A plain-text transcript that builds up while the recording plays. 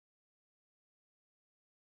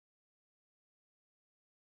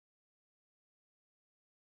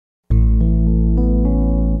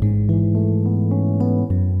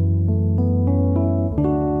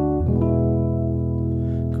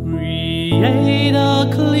Create a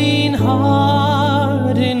clean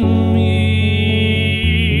heart in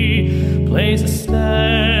me. Place a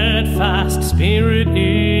steadfast spirit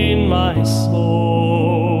in my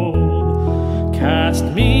soul. Cast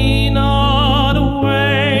me not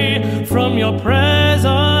away from your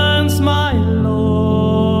presence, my Lord.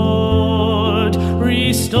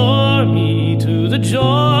 Restore me to the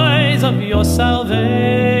joys of your salvation.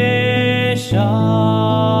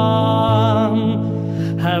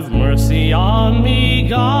 Have mercy on me,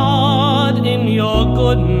 God, in your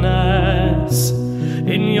goodness.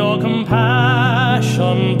 In your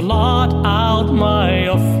compassion, blot out my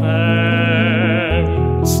offense.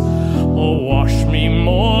 Oh, wash me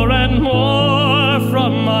more and more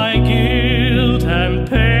from my guilt and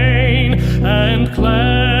pain, and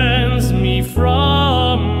cleanse me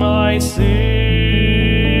from my sin.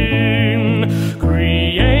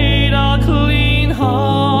 Create a clean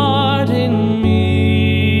heart in me.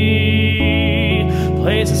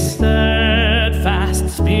 Place a steadfast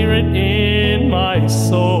spirit in my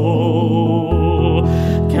soul.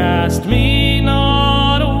 Cast me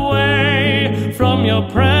not away from your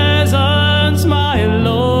presence, my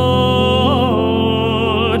Lord.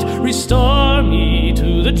 Restore me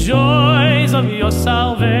to the joys of your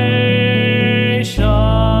salvation.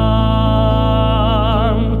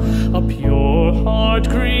 A pure heart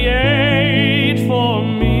create for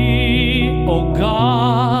me, O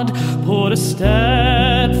God. Put a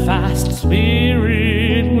steadfast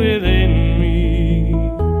spirit within me.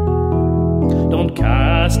 Don't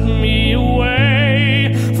cast me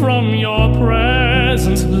away from your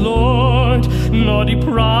presence, Lord, nor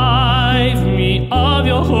deprive me of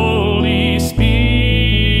your Holy Spirit.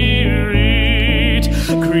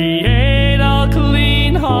 Create a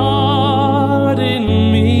clean heart in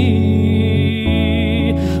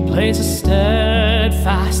me. Place a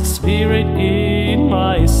steadfast spirit in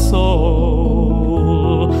my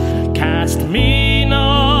soul. Cast me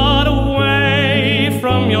not away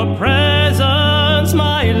from your presence,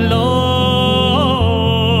 my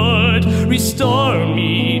Lord. Restore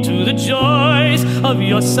me to the joys of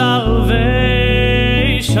your salvation.